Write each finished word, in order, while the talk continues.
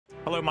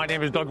Hello, my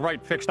name is Doug Wright,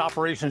 Fixed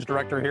Operations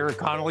Director here at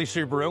Conley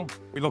Subaru.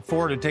 We look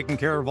forward to taking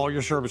care of all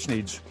your service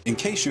needs. In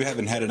case you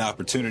haven't had an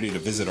opportunity to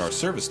visit our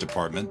service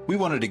department, we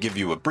wanted to give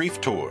you a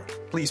brief tour.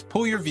 Please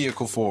pull your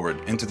vehicle forward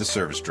into the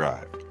service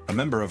drive. A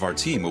member of our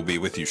team will be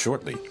with you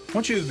shortly.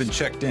 Once you have been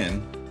checked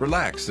in,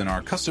 relax in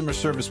our customer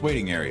service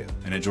waiting area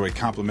and enjoy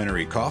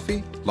complimentary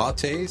coffee,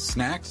 lattes,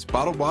 snacks,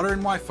 bottled water,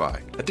 and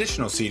Wi-Fi.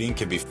 Additional seating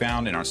can be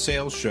found in our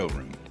sales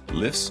showroom.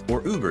 Lyfts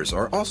or Ubers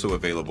are also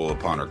available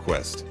upon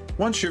request.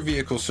 Once your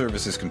vehicle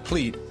service is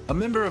complete, a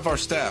member of our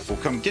staff will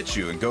come get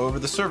you and go over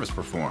the service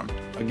performed.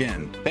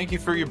 Again, thank you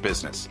for your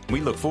business.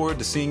 We look forward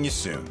to seeing you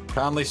soon.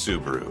 Conley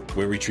Subaru,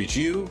 where we treat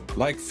you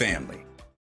like family.